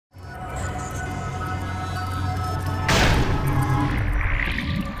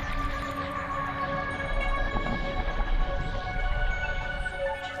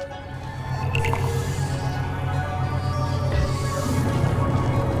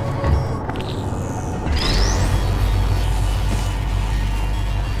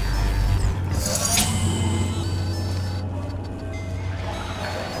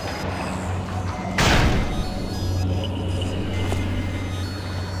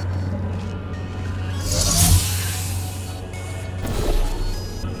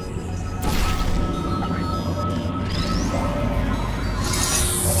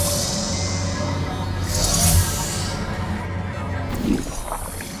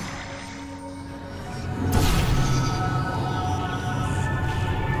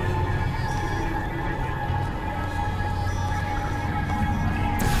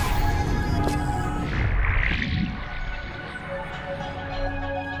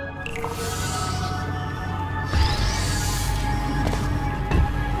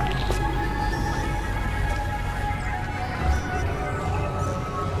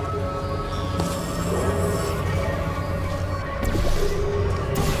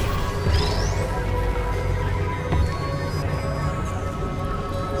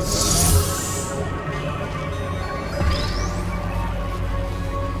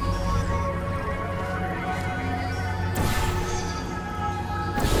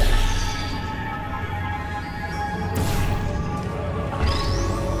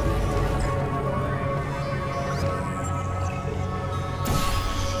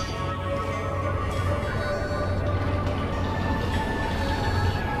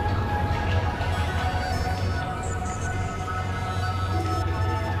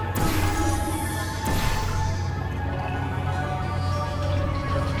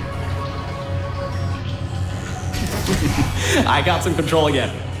I got some control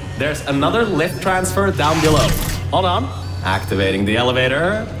again. There's another lift transfer down below. Hold on. Activating the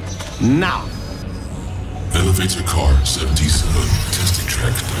elevator. Now. Elevator car 77. Testing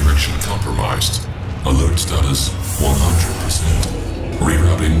track direction compromised. Alert status 100%.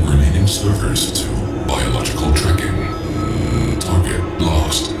 Rerouting remaining servers to biological tracking. Target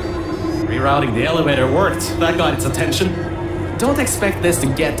lost. Rerouting the elevator worked. That got its attention. Don't expect this to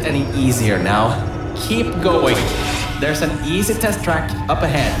get any easier now. Keep going. There's an easy test track up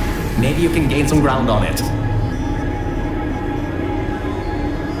ahead. Maybe you can gain some ground on it.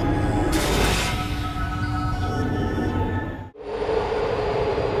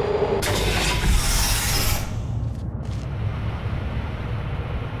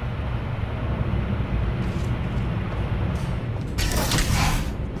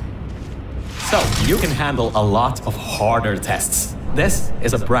 So, you can handle a lot of harder tests. This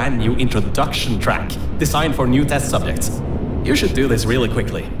is a brand new introduction track, designed for new test subjects. You should do this really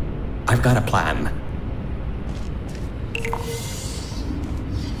quickly. I've got a plan.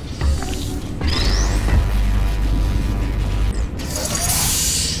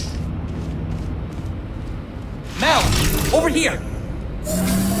 Mel, over here!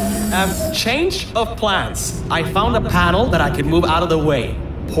 Change of plans. I found a panel that I could move out of the way.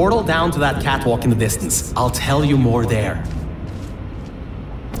 Portal down to that catwalk in the distance. I'll tell you more there.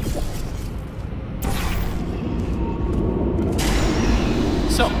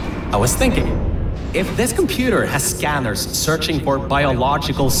 So, I was thinking, if this computer has scanners searching for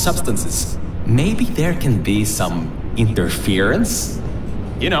biological substances, maybe there can be some interference?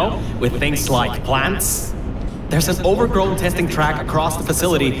 You know, with things like plants. There's an overgrown testing track across the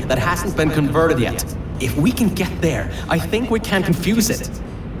facility that hasn't been converted yet. If we can get there, I think we can confuse it.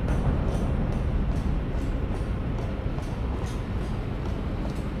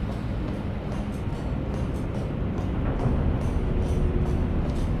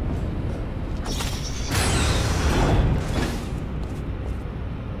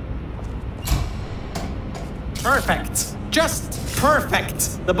 Perfect. Just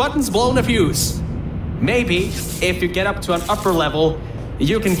perfect. The button's blown a fuse. Maybe, if you get up to an upper level,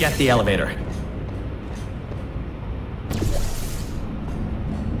 you can get the elevator.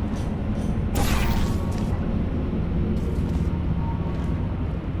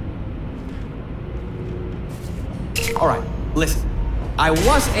 Alright, listen. I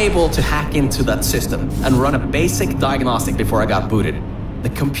was able to hack into that system and run a basic diagnostic before I got booted. The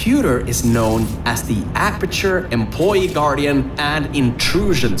computer is known as the Aperture Employee Guardian and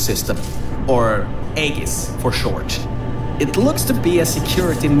Intrusion System, or AGIS for short. It looks to be a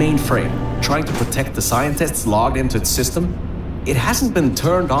security mainframe, trying to protect the scientists logged into its system. It hasn't been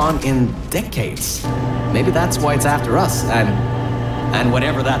turned on in decades. Maybe that's why it's after us, and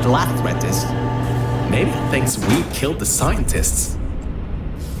whatever that last threat is. Maybe it thinks we killed the scientists.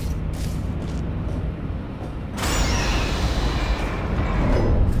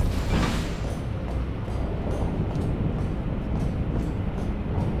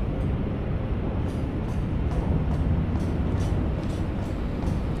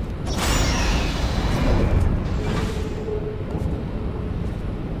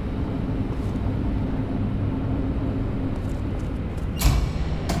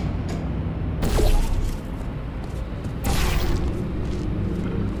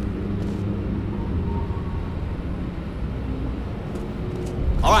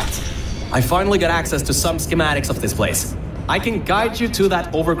 I finally got access to some schematics of this place. I can guide you to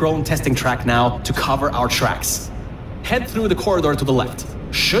that overgrown testing track now to cover our tracks. Head through the corridor to the left.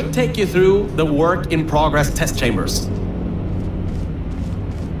 Should take you through the work-in-progress test chambers.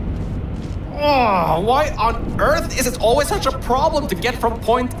 Oh, why on earth is it always such a problem to get from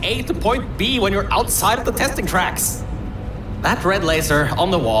point A to point B when you're outside of the testing tracks? That red laser on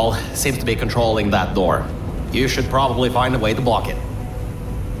the wall seems to be controlling that door. You should probably find a way to block it.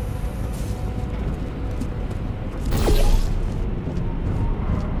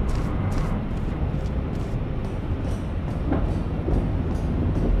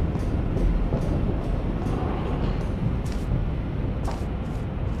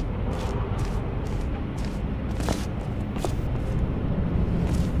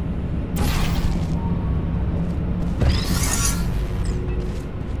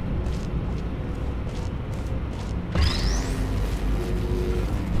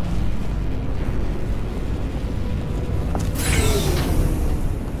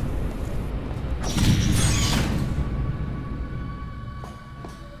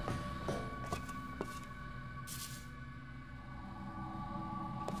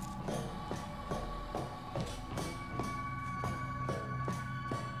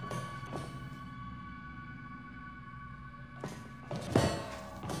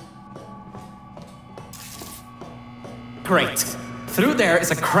 Great. Through there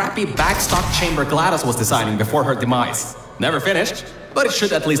is a crappy backstock chamber GLaDOS was designing before her demise. Never finished, but it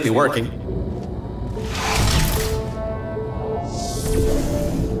should at least be working.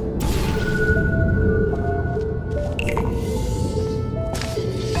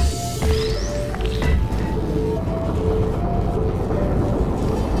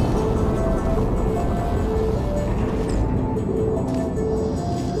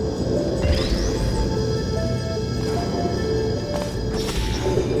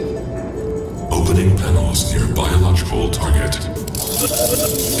 Opening panels near biological target.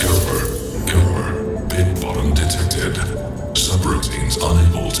 Error. Pit bottom detected. Subroutines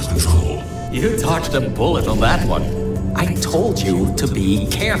unable to control. You dodged a bullet on that one. I told you to be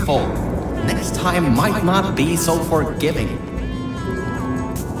careful. Next time might not be so forgiving.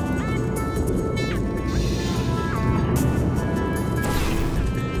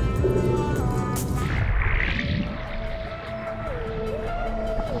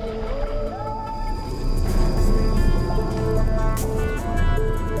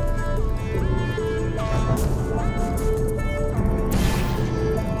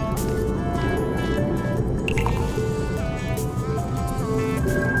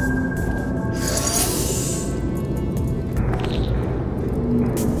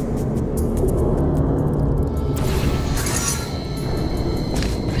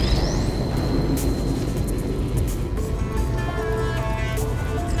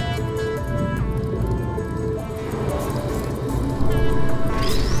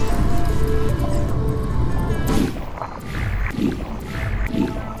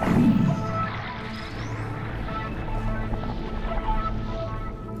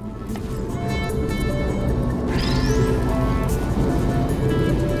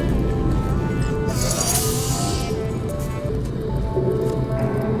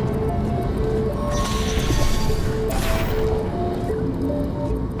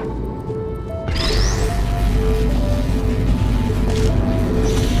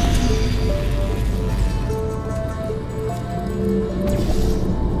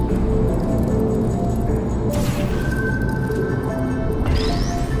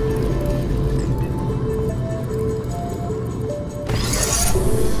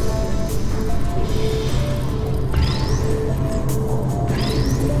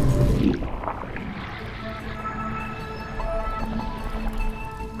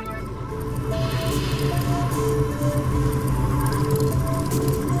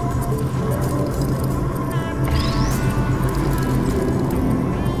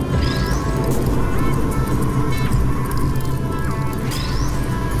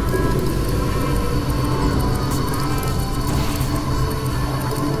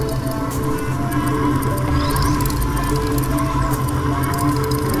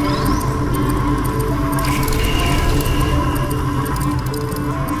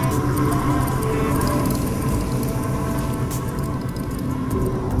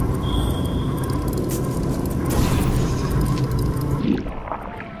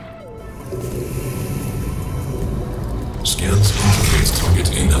 Scans indicate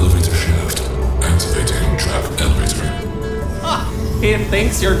target in elevator shaft. Activating trap elevator. He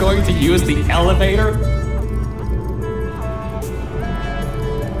thinks you're going to use the elevator?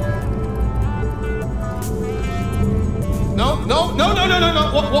 No.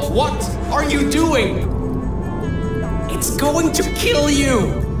 What are you doing? It's going to kill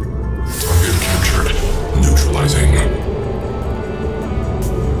you. Target captured. Neutralizing.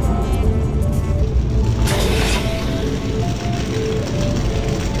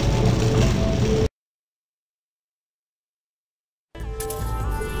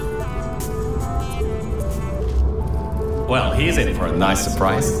 Well, nice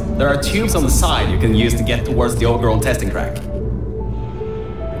surprise. There are tubes on the side you can use to get towards the overgrown testing track.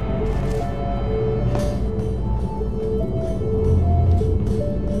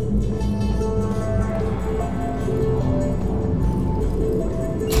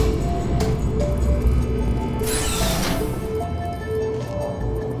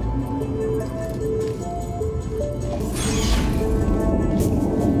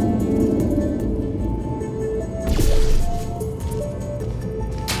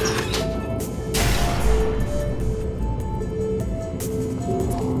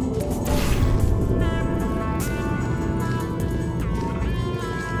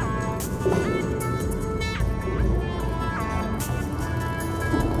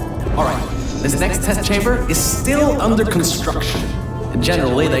 This next test chamber is still under construction.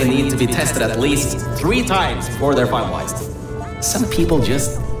 Generally, they need to be tested at least 3 times before they're finalized. Some people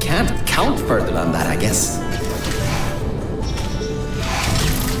just can't count further than that, I guess.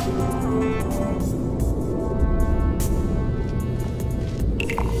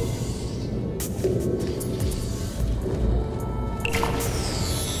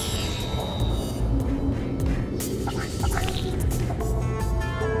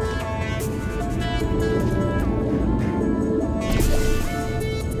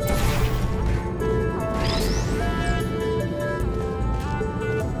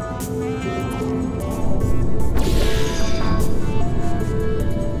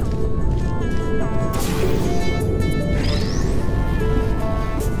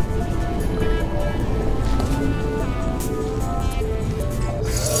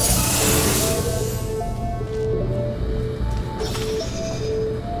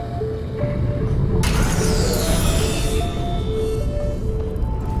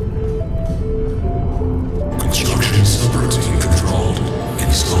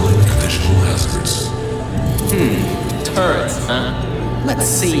 Turrets, huh? Let's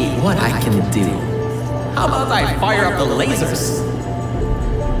see what I can do. How about I fire up the lasers?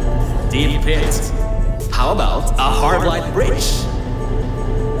 Deep pit. How about a hard light bridge?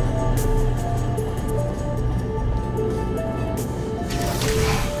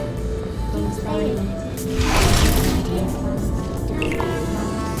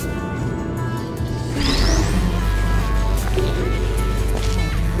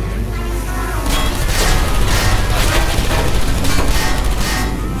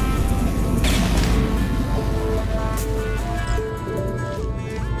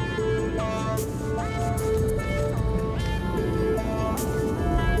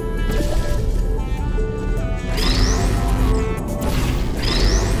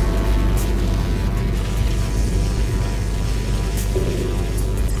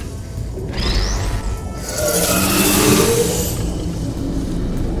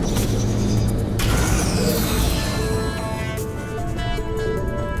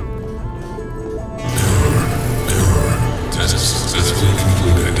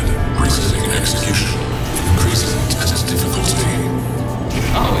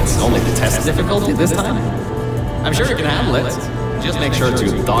 Difficulty this time? I'm sure you can handle it. Just make sure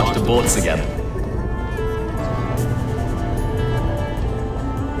to dodge the bullets again.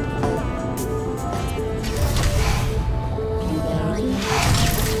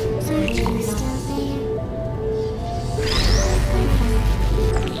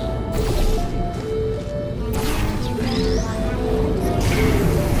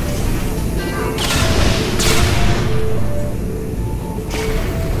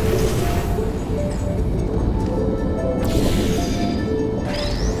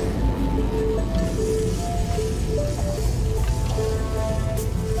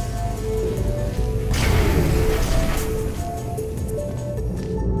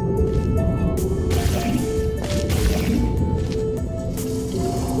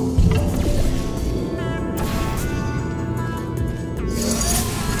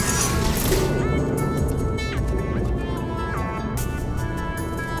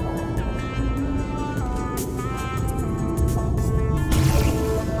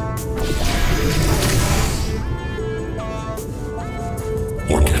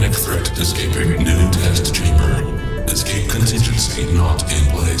 Threat escaping new test chamber. Escape contingency not in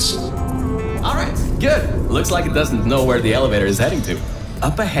place. Alright, good. Looks like it doesn't know where the elevator is heading to.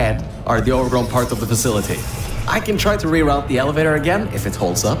 Up ahead are the overgrown parts of the facility. I can try to reroute the elevator again if it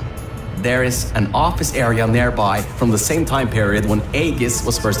holds up. There is an office area nearby from the same time period when Aegis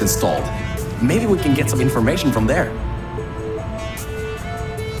was first installed. Maybe we can get some information from there.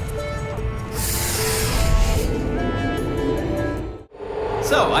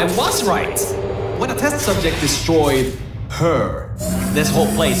 So, I was right. When a test subject destroyed her, this whole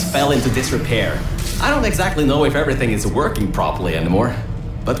place fell into disrepair. I don't exactly know if everything is working properly anymore,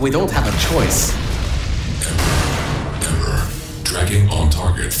 but we don't have a choice. Error. Dragging on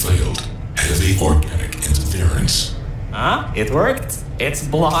target failed. Heavy organic interference. Huh? It worked? It's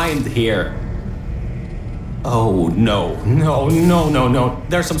blind here. Oh, no. No.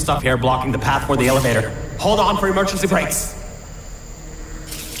 There's some stuff here blocking the path for the elevator. Hold on for emergency brakes.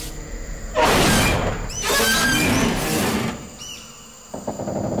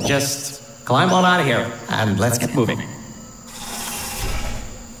 Just climb on out of here, and let's get moving.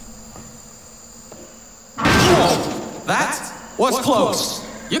 Whoa! That was close.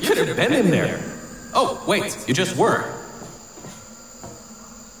 You could have been in there. Oh, wait, you just were.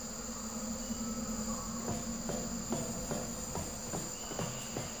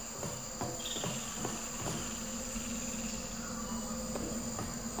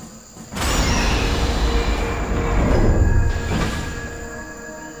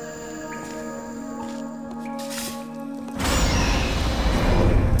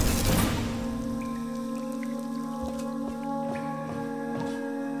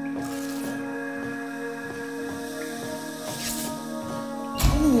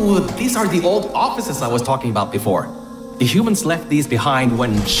 These are the old offices I was talking about before. The humans left these behind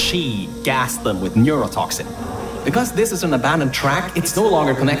when she gassed them with neurotoxin. Because this is an abandoned track, it's no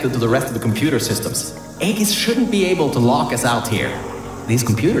longer connected to the rest of the computer systems. Aegis shouldn't be able to lock us out here. These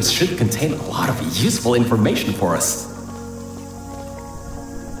computers should contain a lot of useful information for us.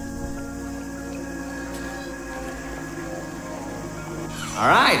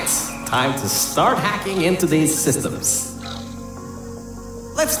 Alright, time to start hacking into these systems.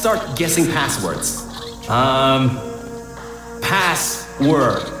 Let's start guessing passwords.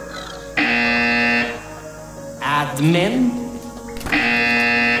 Password. Admin?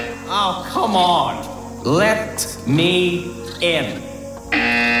 Oh, come on. Let me in.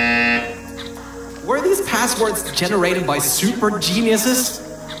 Were these passwords generated by super geniuses?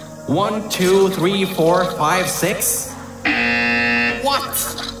 1, 2, 3, 4, 5, 6?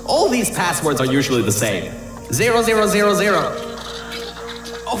 What? All these passwords are usually the same. 0, 0, 0, 0.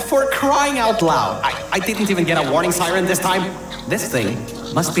 Oh, for crying out loud. I didn't even get a warning siren this time. This thing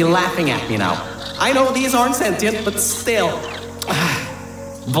must be laughing at me now. I know these aren't sentient, but still.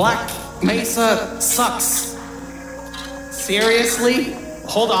 Black Mesa sucks. Seriously?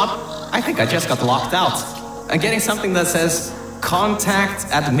 Hold on. I think I just got locked out. I'm getting something that says, contact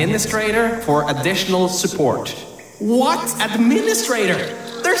administrator for additional support. What? Administrator?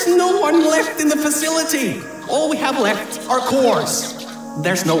 There's no one left in the facility. All we have left are cores.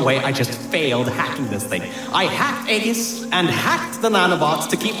 There's no way I just failed hacking this thing. I hacked Aegis and hacked the nanobots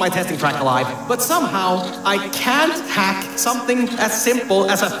to keep my testing track alive, but somehow I can't hack something as simple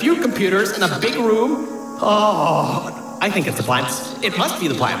as a few computers in a big room. Oh, I think it's the plants. It must be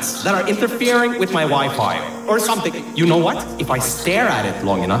the plants that are interfering with my Wi-Fi or something. You know what? If I stare at it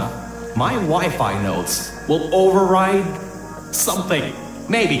long enough, my Wi-Fi nodes will override something.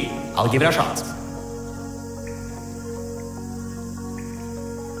 Maybe. I'll give it a shot.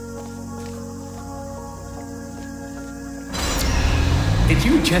 Did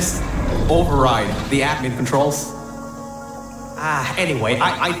you just override the admin controls? Anyway,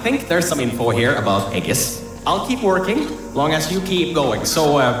 I think there's some info here about Aegis. I'll keep working, long as you keep going.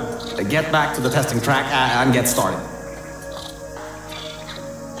 So, get back to the testing track and get started.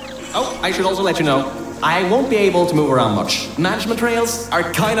 Oh, I should also let you know, I won't be able to move around much. Management rails are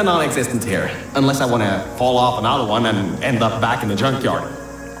kinda non-existent here, unless I wanna fall off another one and end up back in the junkyard.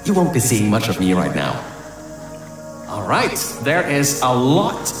 You won't be seeing much of me right now. Alright, there is a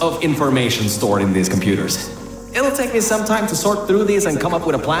lot of information stored in these computers. It'll take me some time to sort through these and come up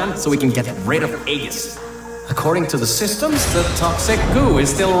with a plan so we can get rid of Aegis. According to the systems, the toxic goo is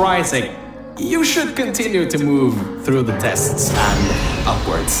still rising. You should continue to move through the tests and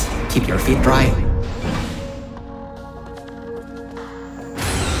upwards. Keep your feet dry.